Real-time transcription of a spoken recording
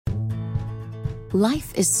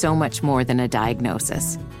Life is so much more than a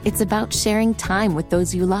diagnosis. It's about sharing time with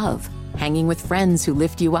those you love, hanging with friends who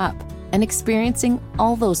lift you up, and experiencing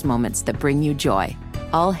all those moments that bring you joy.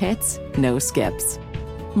 All hits, no skips.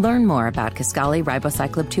 Learn more about Kisqali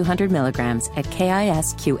Ribociclib 200 milligrams at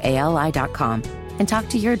KISQALI.com and talk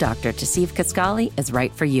to your doctor to see if Kisqali is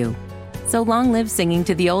right for you. So long live singing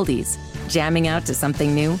to the oldies, jamming out to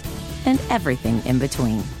something new, and everything in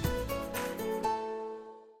between.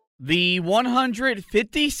 The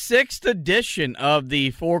 156th edition of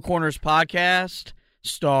the Four Corners Podcast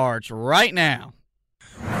starts right now.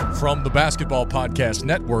 From the Basketball Podcast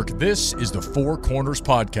Network, this is the Four Corners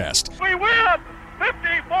Podcast. We win!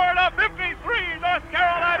 54-53, North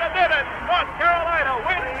Carolina did it! North Carolina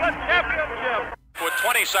wins the championship! With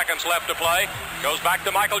 20 seconds left to play, goes back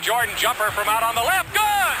to Michael Jordan, jumper from out on the left,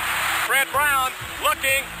 good! Fred Brown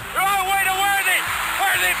looking, oh, way to Worthy!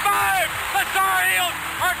 Worthy 5! The Tar Heels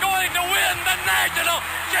are going to win the national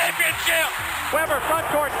championship! Weber front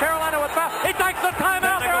court, Carolina with foul. He takes the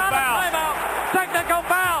timeout. They're out of timeout. Technical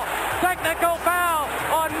foul. Technical foul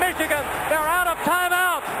on Michigan. They're out of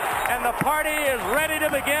timeout. And the party is ready to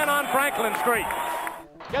begin on Franklin Street.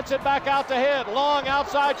 Gets it back out to hit. Long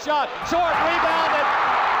outside shot. Short rebounded.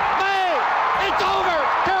 May! It's over!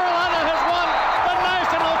 Carolina has won the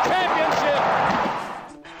national championship.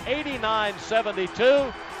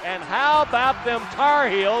 89-72. And how about them Tar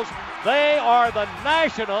Heels? They are the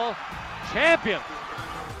national champions.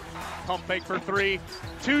 Pump fake for three.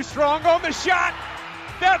 Too strong on the shot.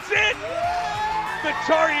 That's it. The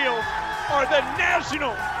Tar Heels are the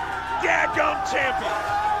national daggum champions.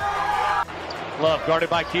 Love guarded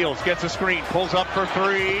by Keels. Gets a screen. Pulls up for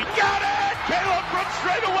three. Got it. Caleb from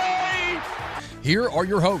straight away. Here are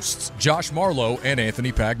your hosts, Josh Marlowe and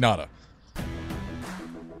Anthony Pagnotta.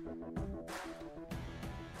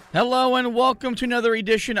 Hello and welcome to another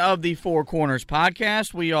edition of the Four Corners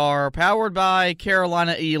Podcast. We are powered by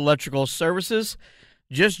Carolina Electrical Services.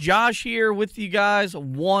 Just Josh here with you guys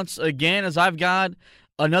once again as I've got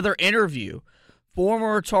another interview.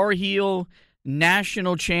 Former Tar Heel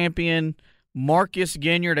national champion Marcus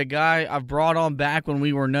Ginyard, a guy I've brought on back when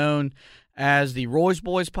we were known as the Roy's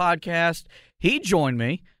Boys podcast. He joined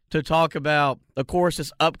me to talk about, of course,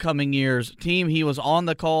 this upcoming year's team. He was on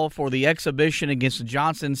the call for the exhibition against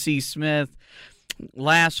Johnson C. Smith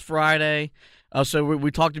last Friday. So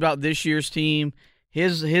we talked about this year's team,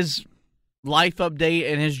 his life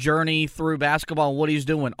update and his journey through basketball and what he's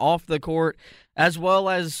doing off the court, as well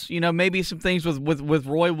as, you know, maybe some things with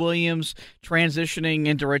Roy Williams transitioning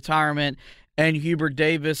into retirement and Hubert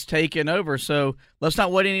Davis taking over. So let's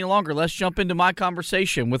not wait any longer. Let's jump into my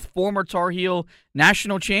conversation with former Tar Heel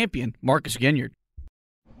national champion Marcus Ginyard.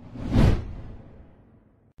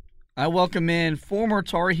 I welcome in former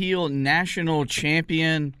Tar Heel national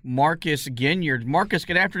champion Marcus Ginyard. Marcus,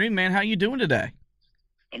 good afternoon, man. How you doing today?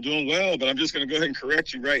 I'm doing well, but I'm just going to go ahead and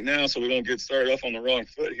correct you right now so we don't get started off on the wrong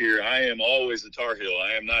foot here. I am always a Tar Heel.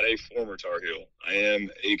 I am not a former Tar Heel. I am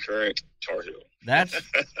a current Tar Heel.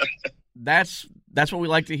 That's what we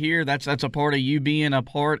like to hear. That's a part of you being a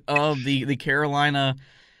part of the Carolina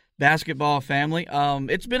basketball family.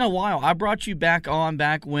 It's been a while. I brought you back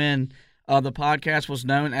when the podcast was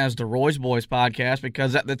known as the Roy's Boys podcast,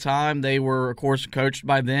 because at the time they were, of course, coached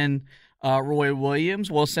by then Roy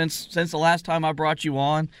Williams. Well, since the last time I brought you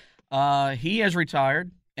on, he has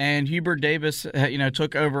retired, and Hubert Davis,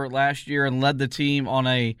 took over last year and led the team on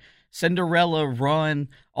a Cinderella run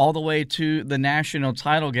all the way to the national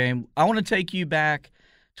title game. I want to take you back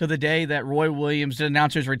to the day that Roy Williams did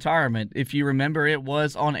announce his retirement. If you remember, it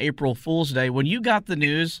was on April Fool's Day. When you got the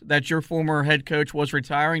news that your former head coach was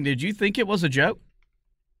retiring, did you think it was a joke?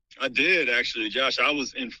 I did, actually, Josh. I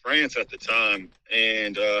was in France at the time,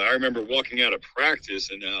 and I remember walking out of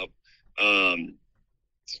practice, and I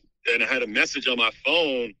had a message on my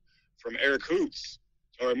phone from Eric Hoots,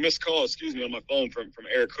 or a missed call, on my phone from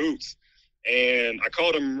Eric Hoots. And I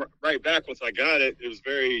called him right back once I got it. It was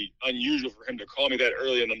very unusual for him to call me that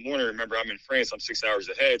early in the morning. Remember, I'm in France. I'm 6 hours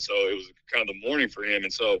ahead, so it was kind of the morning for him.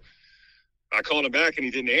 And so I called him back, and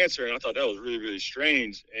he didn't answer, and I thought that was really, really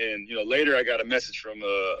strange. And, later I got a message from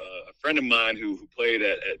a friend of mine who played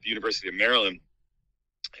at the University of Maryland,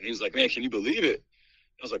 and he was like, man, can you believe it?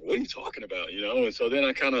 I was like, what are you talking about, And so then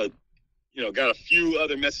I kind of, got a few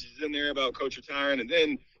other messages in there about Coach retiring, and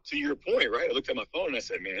then to your point, right, I looked at my phone and I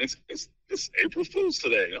said, man, it's April Fool's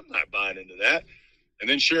today. I'm not buying into that. And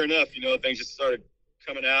then sure enough, things just started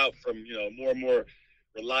coming out from, more and more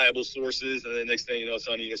reliable sources, and the next thing you know, it's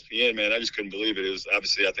on ESPN, man. I just couldn't believe it. It was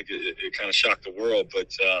obviously, I think it kind of shocked the world,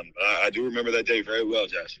 but I do remember that day very well,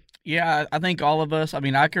 Josh. Yeah, I think all of us. I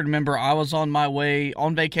mean, I could remember I was on my way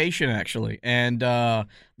on vacation, actually, and the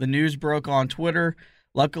news broke on Twitter.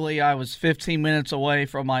 Luckily, I was 15 minutes away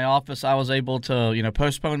from my office. I was able to,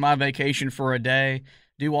 postpone my vacation for a day,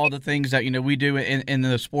 do all the things that, we do in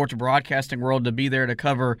the sports broadcasting world to be there to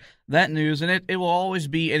cover that news. And it will always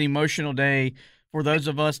be an emotional day for those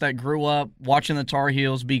of us that grew up watching the Tar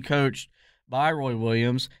Heels be coached by Roy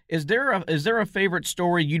Williams. Is there a favorite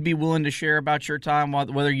story you'd be willing to share about your time,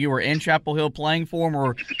 whether you were in Chapel Hill playing for him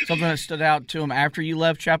or something that stood out to him after you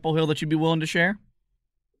left Chapel Hill that you'd be willing to share?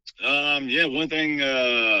 Yeah, one thing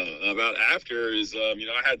about after is, I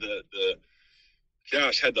had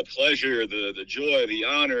had the pleasure, the joy, the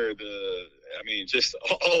honor, just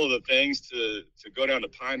all of the things to go down to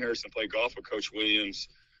Pinehurst and play golf with Coach Williams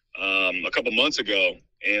a couple months ago.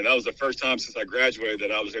 And that was the first time since I graduated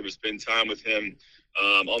that I was able to spend time with him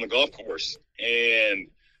on the golf course. And,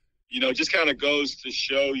 just kind of goes to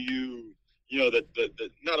show you, that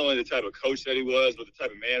not only the type of coach that he was, but the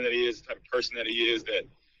type of man that he is, the type of person that he is, that,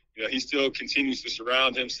 he still continues to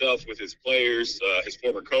surround himself with his players, his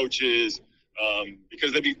former coaches,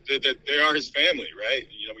 because they are his family, right?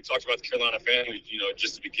 We talked about the Carolina family,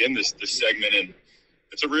 just to begin this segment, and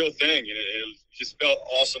it's a real thing. It just felt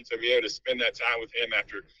awesome to be able to spend that time with him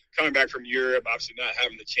after coming back from Europe, obviously not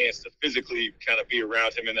having the chance to physically kind of be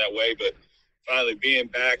around him in that way, but finally being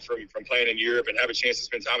back from playing in Europe and have a chance to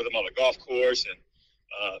spend time with him on the golf course. And,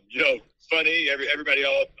 funny, everybody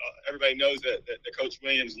knows that Coach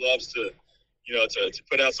Williams loves to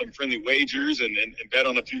put out some friendly wagers and bet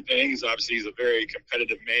on a few things. Obviously, he's a very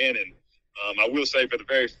competitive man. And I will say for the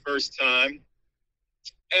very first time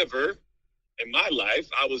ever in my life,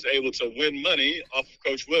 I was able to win money off of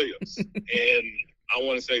Coach Williams. And I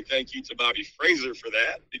want to say thank you to Bobby Fraser for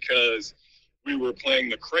that, because we were playing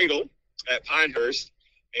the Cradle at Pinehurst,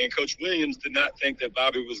 and Coach Williams did not think that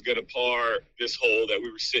Bobby was going to par this hole that we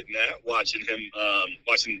were sitting at, watching him,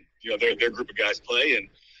 their group of guys play. And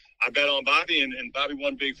I bet on Bobby, and Bobby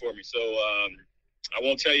won big for me. So I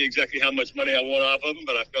won't tell you exactly how much money I won off of him,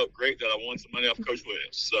 but I felt great that I won some money off Coach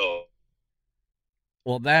Williams. So.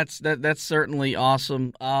 Well, that's certainly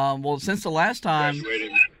awesome. Since the last time.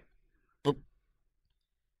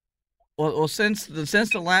 Well, since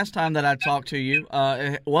the last time that I talked to you,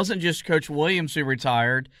 it wasn't just Coach Williams who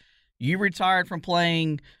retired. You retired from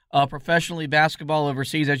playing professionally basketball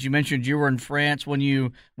overseas. As you mentioned, you were in France when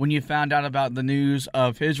you found out about the news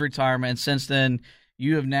of his retirement. And since then,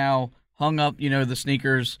 you have now hung up, the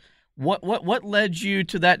sneakers. What led you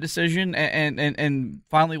to that decision and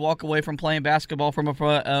finally walk away from playing basketball from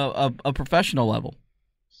a professional level?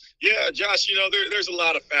 Yeah, Josh, there's a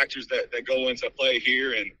lot of factors that go into play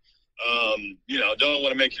here, and don't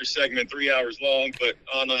want to make your segment 3 hours long, but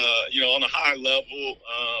on a high level,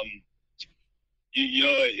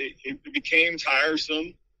 it became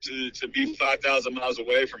tiresome to be 5,000 miles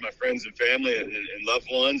away from my friends and family and loved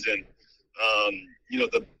ones. And,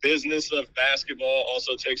 the business of basketball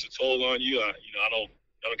also takes a toll on you. I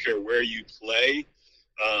don't care where you play.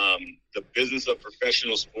 The business of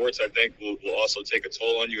professional sports, I think, will also take a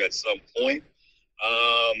toll on you at some point.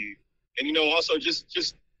 Also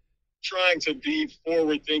just trying to be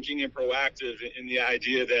forward-thinking and proactive in the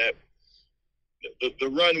idea that the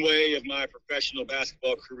runway of my professional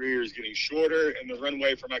basketball career is getting shorter, and the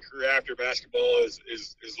runway for my career after basketball is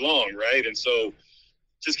long, right? And so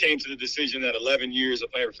just came to the decision that 11 years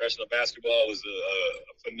of playing professional basketball was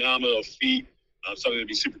a phenomenal feat, something to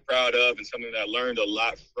be super proud of and something that I learned a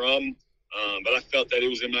lot from. But I felt that it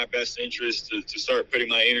was in my best interest to start putting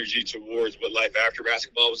my energy towards what life after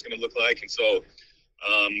basketball was going to look like. And so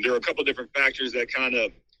there were a couple different factors that kind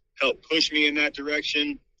of helped push me in that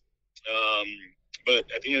direction. But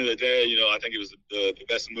at the end of the day, I think it was the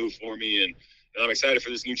best move for me. And I'm excited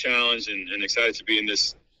for this new challenge and excited to be in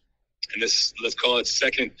this, let's call it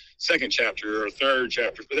second chapter or third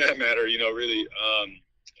chapter for that matter, really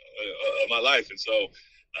of my life. And so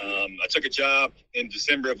I took a job in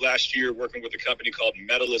December of last year working with a company called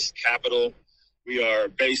Medalist Capital. We are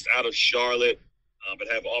based out of Charlotte, but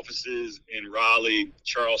have offices in Raleigh,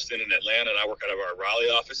 Charleston, and Atlanta. And I work out of our Raleigh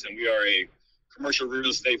office, and we are a commercial real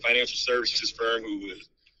estate financial services firm who has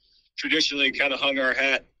traditionally kind of hung our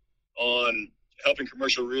hat on helping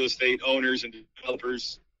commercial real estate owners and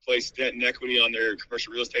developers place debt and equity on their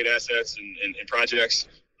commercial real estate assets and projects.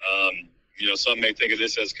 Some may think of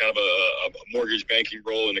this as kind of a mortgage banking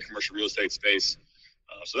role in the commercial real estate space.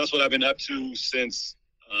 So that's what I've been up to since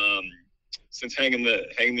hanging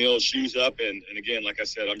the old shoes up. And again, like I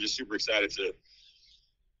said, I'm just super excited to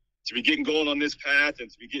be getting going on this path and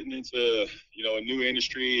to be getting into, you know, a new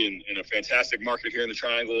industry and a fantastic market here in the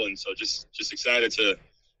Triangle. And so just excited to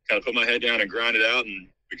kind of put my head down and grind it out and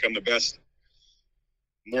become the best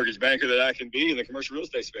mortgage banker that I can be in the commercial real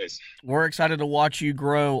estate space. We're excited to watch you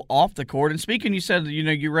grow off the court. And speaking, you said, you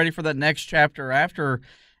know, you're ready for that next chapter after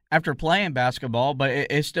playing basketball, but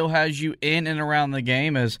it still has you in and around the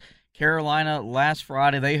game. As Carolina last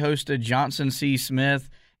Friday, they hosted Johnson C. Smith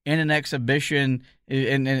in an exhibition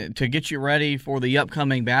and to get you ready for the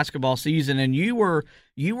upcoming basketball season. And you were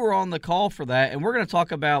on the call for that. And we're going to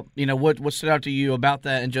talk about, you know, what stood out to you about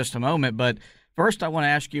that in just a moment. But first, I want to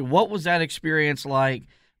ask you, what was that experience like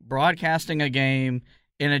broadcasting a game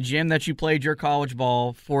in a gym that you played your college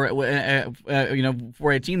ball for, you know,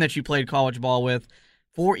 for a team that you played college ball with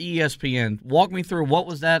for ESPN? Walk me through what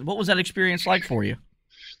was that experience like for you?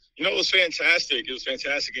 You know, it was fantastic. It was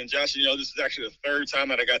fantastic. And Josh, you know, this is actually the third time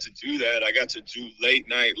that I got to do that. I got to do late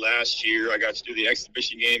night last year. I got to do the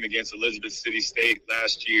exhibition game against Elizabeth City State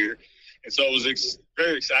last year. And so it was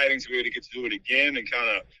very exciting to be able to get to do it again and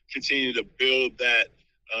kind of continue to build that,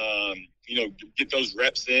 you know, get those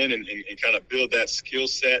reps in and kind of build that skill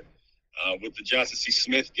set with the Johnson C.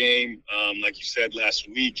 Smith game, like you said last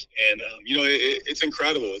week. And, you know, it's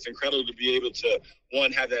incredible. It's incredible to be able to,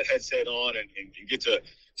 one, have that headset on and get to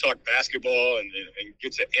talk basketball and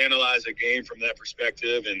get to analyze a game from that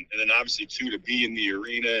perspective. And then obviously, two, to be in the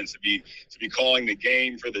arena and to be calling the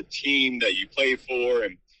game for the team that you played for.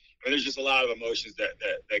 And there's just a lot of emotions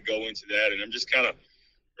that go into that. And I'm just kind of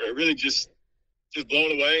really just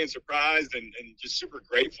blown away and surprised and just super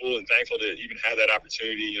grateful and thankful to even have that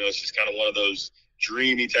opportunity. You know, it's just kind of one of those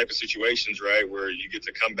dreamy type of situations, right, where you get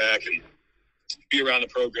to come back and be around the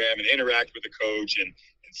program and interact with the coach and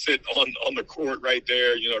sit on the court right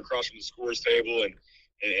there, you know, across from the scores table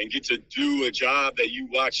and get to do a job that you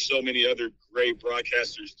watch so many other great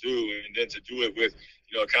broadcasters do, and then to do it with,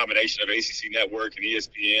 you know, a combination of ACC Network and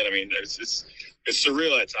ESPN. I mean, it's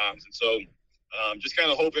surreal at times. And so just kind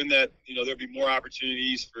of hoping that, you know, there'll be more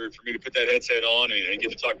opportunities for me to put that headset on and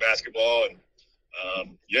get to talk basketball.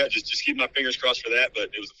 And, yeah, just keep my fingers crossed for that. But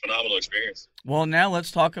it was a phenomenal experience. Well, now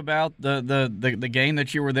let's talk about the game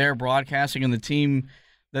that you were there broadcasting and the team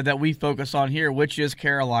that we focus on here, which is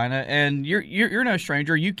Carolina. And you're no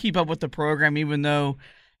stranger. You keep up with the program, even though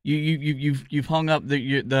you've hung up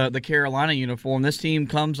the Carolina uniform. This team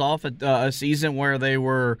comes off a season where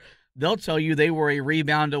they'll tell you they were a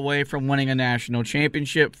rebound away from winning a national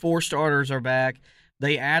championship. 4 starters are back.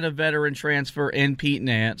 They add a veteran transfer in Pete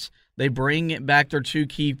Nance. They bring back their 2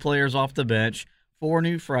 key players off the bench, 4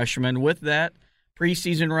 new freshmen. With that,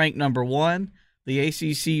 preseason ranked number 1. The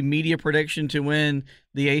ACC media prediction to win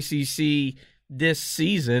the ACC this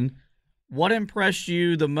season. What impressed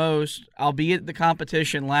you the most, albeit the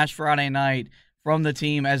competition last Friday night, from the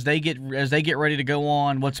team as they get ready to go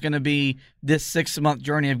on what's going to be this 6-month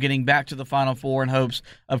journey of getting back to the Final Four in hopes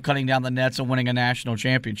of cutting down the nets and winning a national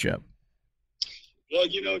championship? Well,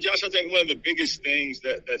 you know, Josh, I think one of the biggest things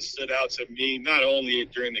that stood out to me, not only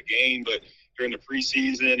during the game, but during the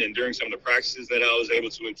preseason and during some of the practices that I was able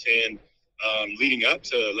to attend leading up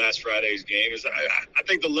to last Friday's game, is I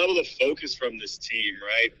think the level of focus from this team,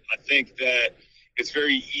 right? I think that it's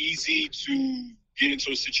very easy to get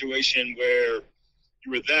into a situation where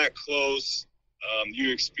you were that close,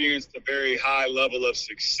 you experienced a very high level of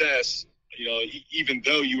success, you know, even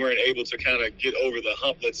though you weren't able to kind of get over the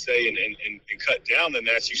hump, let's say, and cut down the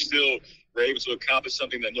nets, you still were able to accomplish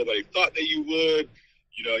something that nobody thought that you would.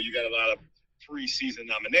 You know, you got a lot of preseason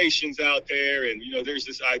nominations out there, and, you know, there's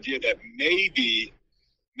this idea that maybe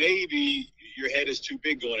your head is too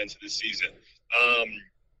big going into the season.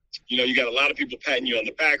 You know, you got a lot of people patting you on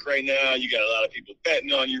the back right now. You got a lot of people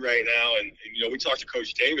betting on you right now. And you know, we talked to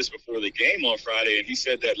Coach Davis before the game on Friday, and he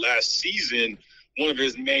said that last season, one of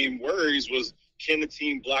his main worries was, can the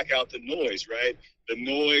team block out the noise, right? The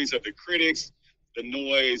noise of the critics, the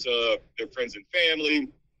noise of their friends and family,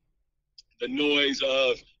 the noise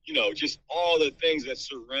of, you know, just all the things that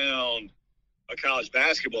surround a college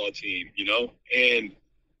basketball team, you know? And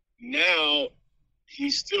now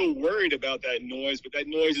he's still worried about that noise, but that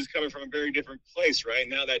noise is coming from a very different place, right?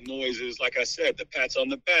 Now that noise is, like I said, the pats on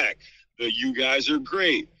the back, the you guys are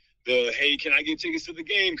great, the hey, can I get tickets to the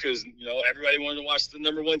game? Because, you know, everybody wanted to watch the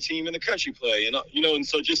number 1 team in the country play. And, you know, and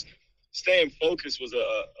so just staying focused was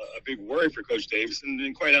a big worry for Coach Davis. And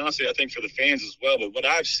then quite honestly, I think for the fans as well. But what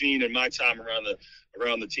I've seen in my time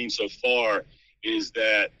around the team so far is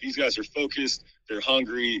that these guys are focused, they're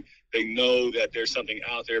hungry, They know that there's something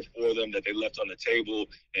out there for them that they left on the table,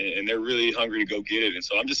 and they're really hungry to go get it. And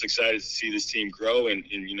so I'm just excited to see this team grow. And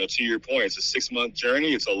to your point, it's a 6-month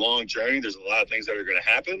journey. It's a long journey. There's a lot of things that are going to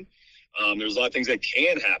happen. There's a lot of things that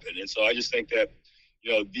can happen. And so I just think that,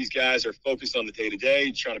 these guys are focused on the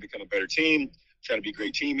day-to-day, trying to become a better team, trying to be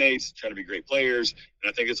great teammates, trying to be great players. And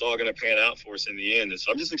I think it's all going to pan out for us in the end. And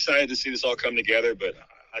so I'm just excited to see this all come together. But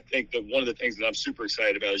I think that one of the things that I'm super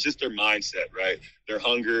excited about is just their mindset, right? Their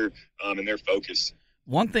hunger and their focus.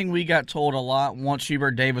 One thing we got told a lot once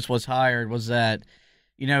Hubert Davis was hired was that,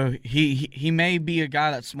 he may be a guy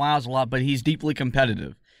that smiles a lot, but he's deeply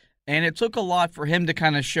competitive. And it took a lot for him to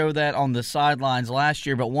kind of show that on the sidelines last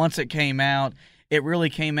year. But once it came out, it really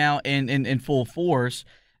came out in full force.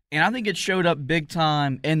 And I think it showed up big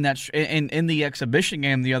time in the exhibition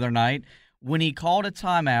game the other night when he called a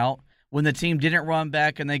timeout, when the team didn't run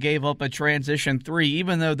back and they gave up a transition 3,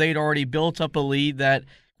 even though they'd already built up a lead that,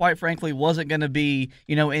 quite frankly, wasn't going to be,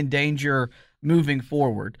 in danger moving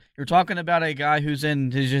forward. You're talking about a guy who's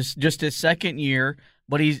in just his second year,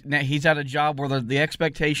 but he's at a job where the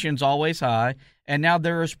expectation's always high, and now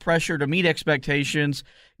there is pressure to meet expectations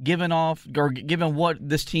given what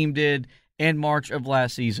this team did in March of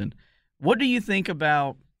last season. What do you think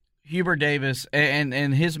about Hubert Davis and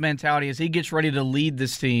his mentality as he gets ready to lead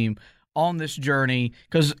this team on this journey?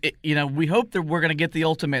 Because, we hope that we're going to get the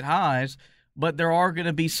ultimate highs, but there are going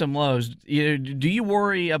to be some lows. Do you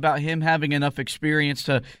worry about him having enough experience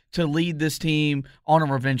to lead this team on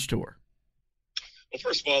a revenge tour? Well,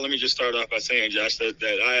 first of all, let me just start off by saying, Josh, that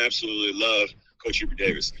I absolutely love Coach Hubert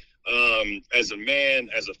Davis. As a man,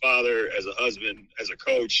 as a father, as a husband, as a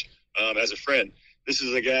coach, as a friend, this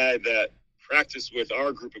is a guy that practiced with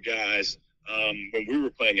our group of guys when we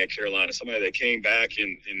were playing at Carolina, somebody that came back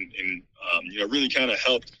and really kind of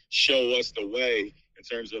helped show us the way in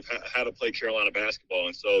terms of how to play Carolina basketball.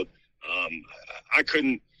 And so I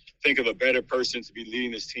couldn't think of a better person to be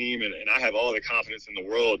leading this team, and I have all the confidence in the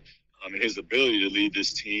world in his ability to lead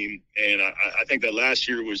this team. And I think that last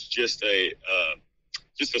year was just a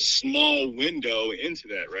small window into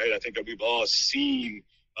that, right? I think that we've all seen,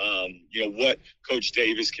 what Coach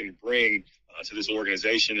Davis can bring to this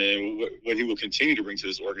organization and what he will continue to bring to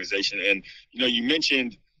this organization. And, you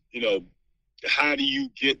mentioned, how do you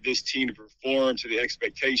get this team to perform to the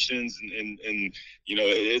expectations? And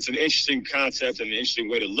it's an interesting concept and an interesting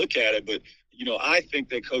way to look at it. But, I think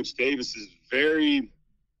that Coach Davis is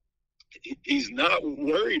he's not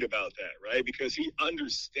worried about that, right? Because he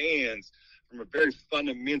understands from a very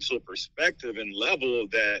fundamental perspective and level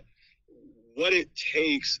that what it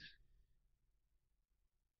takes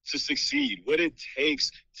to succeed, what it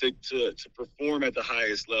takes to perform at the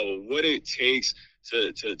highest level, what it takes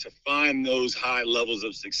to find those high levels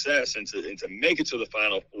of success and to make it to the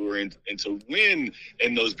Final Four and to win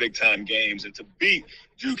in those big time games and to beat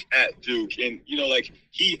Duke at Duke. And,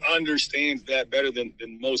 he understands that better than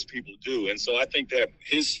most people do. And so I think that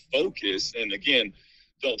his focus, and again,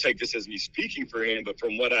 don't take this as me speaking for him, but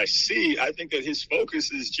from what I see, I think that his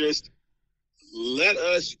focus is just let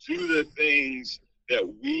us do the things that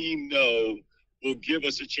we know will give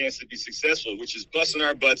us a chance to be successful, which is busting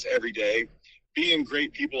our butts every day, being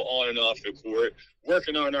great people on and off the court,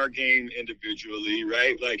 working on our game individually,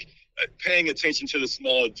 right? Like paying attention to the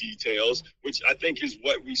small details, which I think is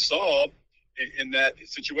what we saw in that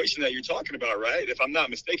situation that you're talking about, right? If I'm not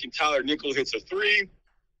mistaken, Tyler Nickel hits a 3.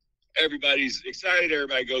 Everybody's excited.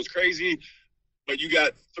 Everybody goes crazy. But you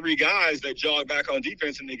got 3 guys that jog back on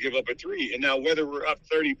defense and they give up a 3. And now whether we're up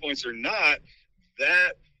 30 points or not,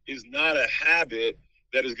 that is not a habit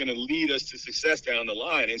that is going to lead us to success down the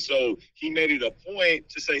line. And so he made it a point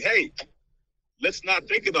to say, hey, let's not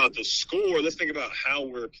think about the score. Let's think about how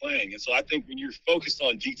we're playing. And so I think when you're focused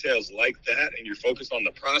on details like that and you're focused on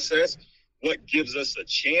the process, what gives us a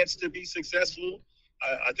chance to be successful,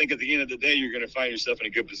 I think at the end of the day, you're going to find yourself in a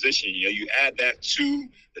good position. You add that to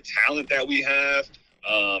the talent that we have.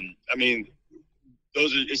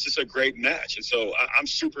 It's just a great match. And so I'm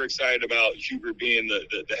super excited about Hubert being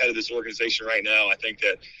the head of this organization right now. I think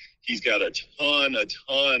that he's got a ton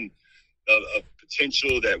of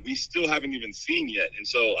potential that we still haven't even seen yet. And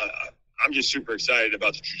so I'm just super excited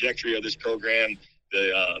about the trajectory of this program.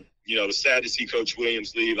 It was sad to see Coach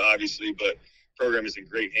Williams leave, obviously, but the program is in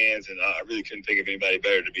great hands, and I really couldn't think of anybody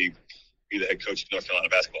better to be the head coach of North Carolina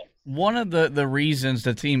basketball. One of the reasons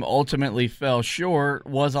the team ultimately fell short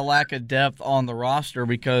was a lack of depth on the roster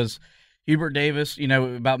because Hubert Davis,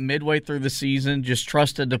 about midway through the season, just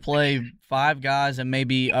trusted to play 5 guys and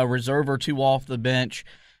maybe a reserve or 2 off the bench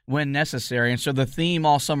when necessary. And so the theme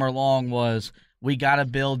all summer long was we got to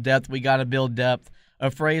build depth,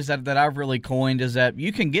 a phrase that I've really coined is that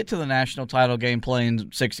you can get to the national title game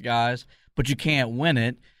playing 6 guys, but you can't win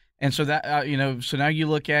it. And so that so now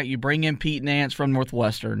you bring in Pete Nance from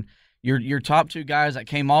Northwestern. Your top 2 guys that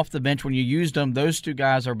came off the bench when you used them, those 2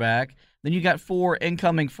 guys are back. Then you got 4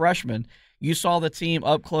 incoming freshmen. You saw the team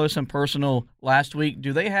up close and personal last week.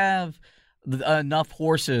 Do they have enough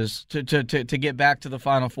horses to get back to the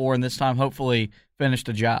Final Four and this time hopefully finish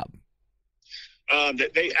the job?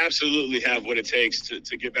 They absolutely have what it takes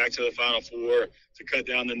to get back to the Final Four, to cut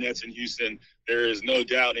down the nets in Houston. There is no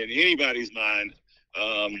doubt in anybody's mind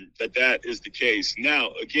that is the case. Now,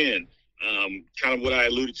 again, kind of what I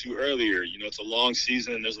alluded to earlier, it's a long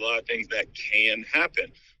season and there's a lot of things that can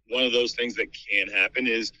happen. One of those things that can happen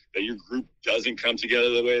is that your group doesn't come together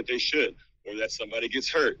the way that they should, or that somebody gets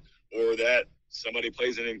hurt, or that somebody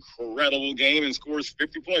plays an incredible game and scores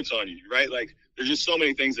 50 points on you, right? Like, there's just so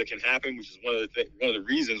many things that can happen, which is one of the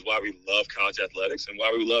reasons why we love college athletics and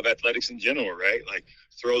why we love athletics in general, right? Like,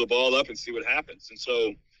 throw the ball up and see what happens. And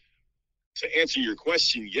so, to answer your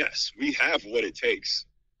question, yes, we have what it takes.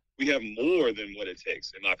 We have more than what it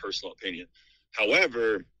takes, in my personal opinion.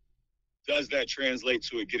 However, does that translate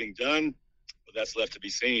to it getting done? Well, that's left to be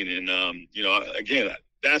seen. And, again,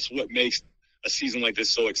 that's what makes a season like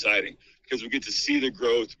this so exciting, because we get to see the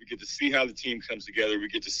growth. We get to see how the team comes together. We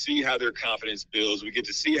get to see how their confidence builds. We get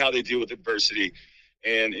to see how they deal with adversity.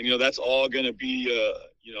 And that's all going to be,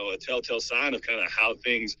 a telltale sign of kind of how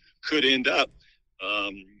things could end up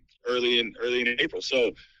early in April.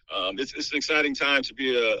 So it's an exciting time to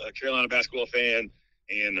be a Carolina basketball fan.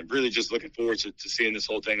 And I'm really just looking forward to seeing this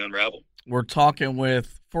whole thing unravel. We're talking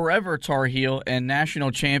with forever Tar Heel and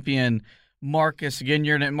national champion Marcus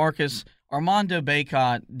Ginyard. And Marcus, Armando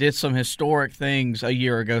Bacot did some historic things a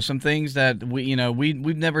year ago, some things that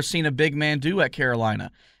we've never seen a big man do at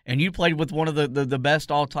Carolina. And you played with one of the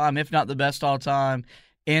best all-time, if not the best all-time,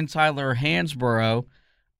 in Tyler Hansborough.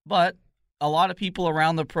 But a lot of people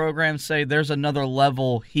around the program say there's another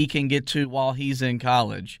level he can get to while he's in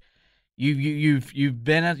college. You've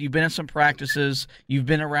been at some practices. You've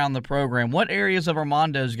been around the program. What areas of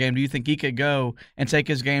Armando's game do you think he could go and take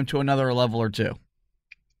his game to another level or two?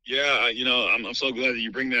 Yeah, I'm so glad that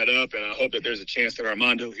you bring that up, and I hope that there's a chance that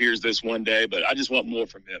Armando hears this one day. But I just want more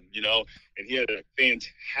from him, And he had a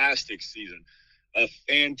fantastic season,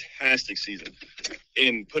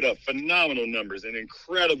 and put up phenomenal numbers and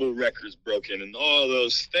incredible records broken and all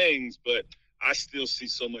those things. But I still see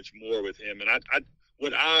so much more with him, and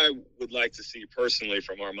what I would like to see personally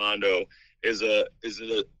from Armando is a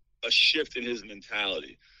shift in his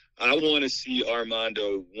mentality. I want to see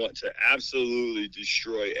Armando want to absolutely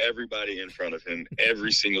destroy everybody in front of him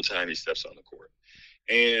every single time he steps on the court.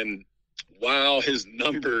 And while his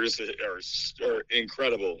numbers are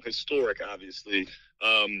incredible, historic, obviously,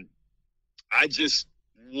 I just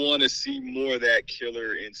want to see more of that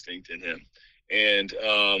killer instinct in him. And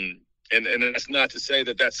that's not to say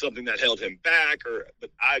that that's something that held him back,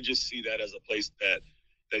 but I just see that as a place that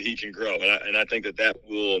he can grow, and I think that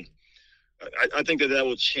will. I think that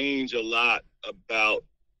will change a lot about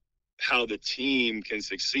how the team can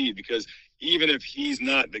succeed, because even if he's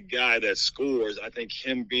not the guy that scores, I think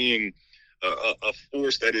him being a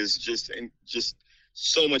force that is just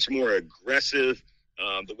so much more aggressive,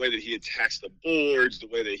 the way that he attacks the boards, the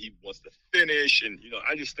way that he wants to finish, and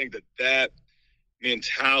I just think that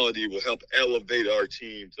mentality will help elevate our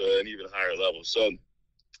team to an even higher level. So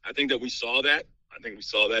I think that we saw that. I think we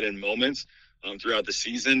saw that in moments throughout the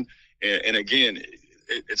season. And again,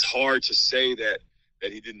 it's hard to say that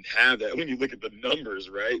he didn't have that when you look at the numbers,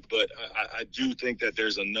 right? But I do think that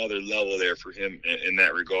there's another level there for him in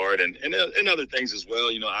that regard, and other things as well.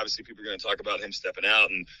 Obviously people are going to talk about him stepping out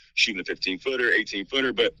and shooting a 15-footer,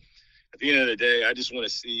 18-footer. But at the end of the day, I just want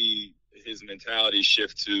to see his mentality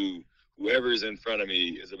shift to whoever is in front of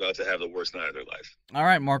me is about to have the worst night of their life. All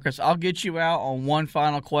right, Marcus, I'll get you out on one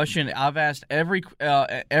final question. I've asked every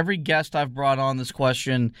guest I've brought on this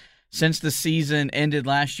question since the season ended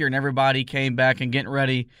last year and everybody came back and getting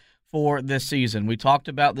ready for this season. We talked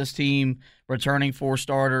about this team returning 4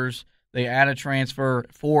 starters. They add a transfer,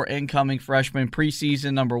 4 incoming freshmen,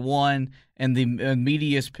 preseason number 1, and the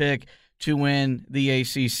immediate pick to win the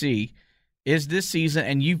ACC. Is this season,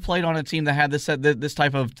 and you've played on a team that had this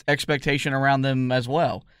type of expectation around them as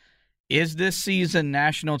well, is this season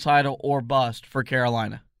national title or bust for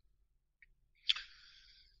Carolina?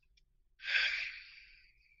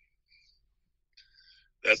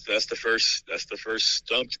 That's the first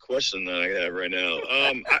stumped question that I have right now.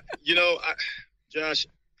 Josh,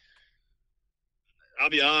 I'll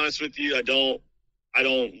be honest with you. I don't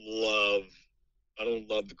love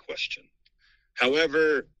the question.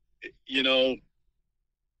 However,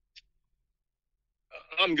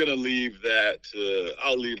 I'm gonna leave that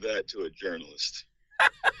to a journalist.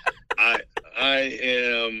 I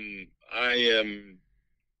am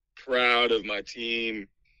proud of my team.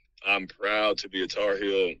 I'm proud to be a Tar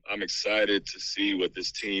Heel. I'm excited to see what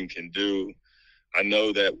this team can do. I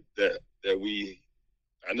know that we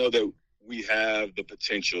have the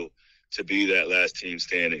potential to be that last team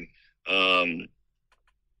standing. But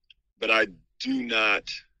I do not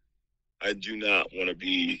want to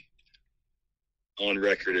be on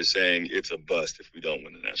record as saying it's a bust if we don't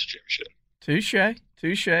win the national championship. Touche.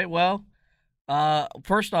 Well,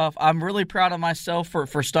 first off, I'm really proud of myself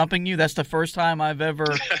for stumping you. That's the first time I've ever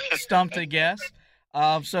stumped a guest.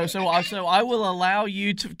 So I will allow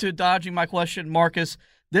you to dodging my question, Marcus.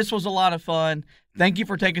 This was a lot of fun. Thank you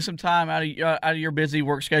for taking some time out of your busy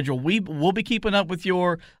work schedule. We'll be keeping up with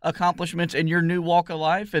your accomplishments and your new walk of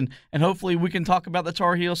life, and hopefully we can talk about the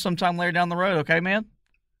Tar Heels sometime later down the road. Okay, man?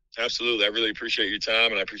 Absolutely. I really appreciate your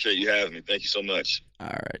time, and I appreciate you having me. Thank you so much. All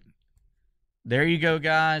right. There you go,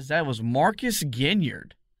 guys. That was Marcus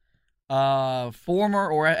Ginyard, former,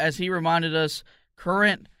 or as he reminded us,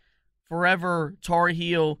 current forever Tar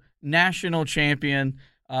Heel national champion.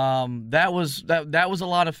 That was a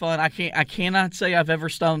lot of fun. I cannot say I've ever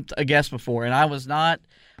stumped a guest before, and I was not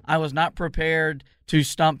prepared to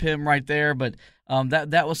stump him right there. But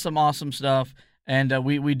that was some awesome stuff, and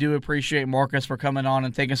we do appreciate Marcus for coming on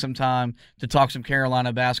and taking some time to talk some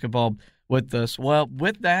Carolina basketball with us. Well,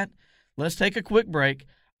 with that, let's take a quick break.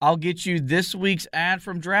 I'll get you this week's ad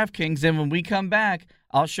from DraftKings, and when we come back,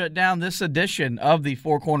 I'll shut down this edition of the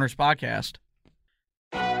Four Corners Podcast.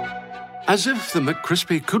 As if the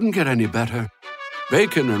McCrispy couldn't get any better,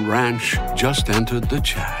 Bacon and Ranch just entered the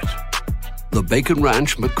chat. The Bacon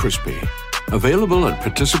Ranch McCrispy, available at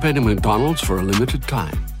participating McDonald's for a limited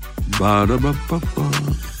time. Ba-da-ba-ba-ba.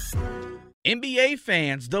 NBA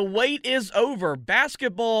fans, the wait is over.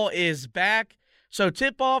 Basketball is back. So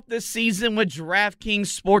tip off this season with DraftKings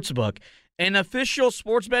Sportsbook, an official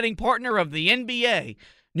sports betting partner of the NBA.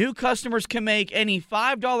 New customers can make any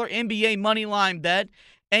 $5 NBA moneyline bet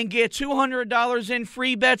and get $200 in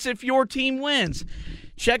free bets if your team wins.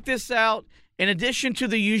 Check this out. In addition to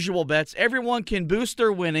the usual bets, everyone can boost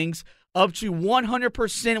their winnings up to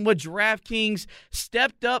 100% with DraftKings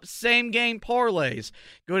stepped-up same-game parlays.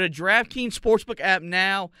 Go to DraftKings Sportsbook app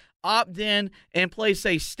now, opt in, and place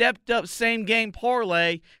a stepped-up same-game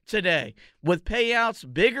parlay today. With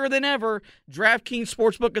payouts bigger than ever, DraftKings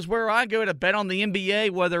Sportsbook is where I go to bet on the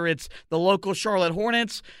NBA, whether it's the local Charlotte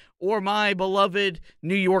Hornets or my beloved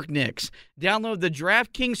New York Knicks. Download the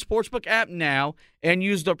DraftKings Sportsbook app now and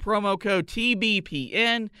use the promo code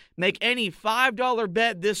TBPN. Make any $5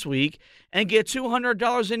 bet this week and get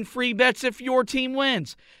 $200 in free bets if your team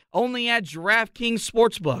wins. Only at DraftKings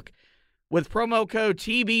Sportsbook with promo code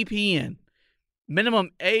TBPN.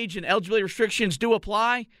 Minimum age and eligibility restrictions do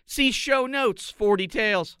apply. See show notes for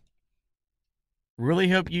details. Really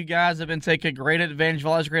hope you guys have been taking great advantage of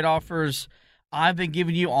all those great offers I've been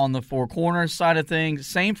giving you on the Four Corners side of things.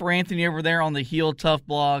 Same for Anthony over there on the Heel Tough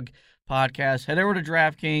Blog podcast. Head over to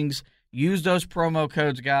DraftKings. Use those promo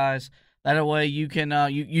codes, guys. That way you can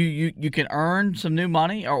you can earn some new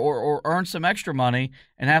money or earn some extra money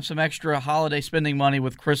and have some extra holiday spending money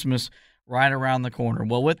with Christmas right around the corner.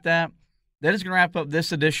 Well, with that is going to wrap up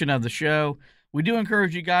this edition of the show. We do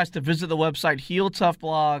encourage you guys to visit the website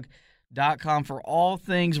HeelToughBlog.com for all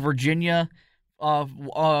things Virginia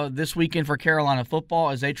this weekend for Carolina football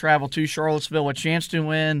as they travel to Charlottesville, a chance to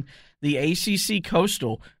win the ACC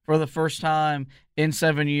Coastal for the first time in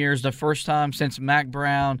 7 years, the first time since Mac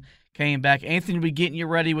Brown came back. Anthony will be getting you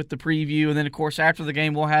ready with the preview, and then, of course, after the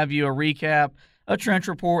game, we'll have you a recap, a trench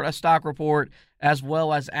report, a stock report, as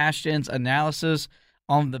well as Ashton's analysis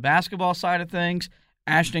on the basketball side of things.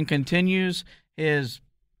 Ashton continues his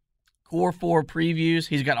Core 4 previews.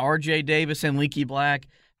 He's got R.J. Davis and Leaky Black.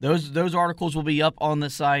 Those articles will be up on the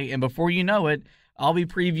site, and before you know it, I'll be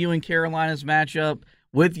previewing Carolina's matchup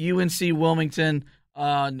with UNC Wilmington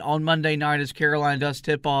on Monday night as Carolina does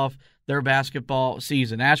tip off their basketball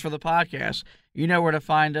season. As for the podcast, you know where to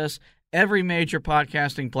find us. Every major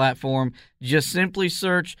podcasting platform. Just simply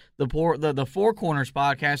search the Four Corners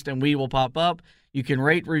Podcast, and we will pop up. You can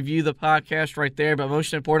rate, review the podcast right there, but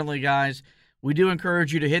most importantly, guys, we do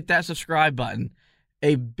encourage you to hit that subscribe button.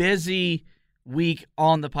 A busy week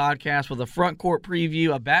on the podcast with a front court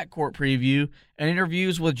preview, a back court preview, and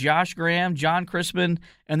interviews with Josh Graham, John Crispin,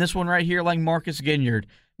 and this one right here like Marcus Ginyard.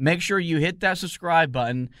 Make sure you hit that subscribe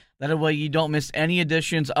button. That way you don't miss any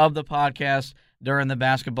editions of the podcast during the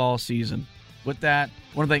basketball season. With that,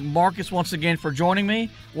 I want to thank Marcus once again for joining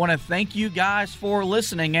me. I want to thank you guys for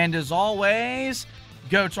listening, and as always,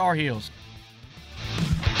 go Tar Heels.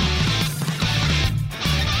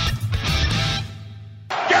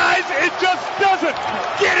 doesn't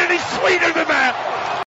get any sweeter than that.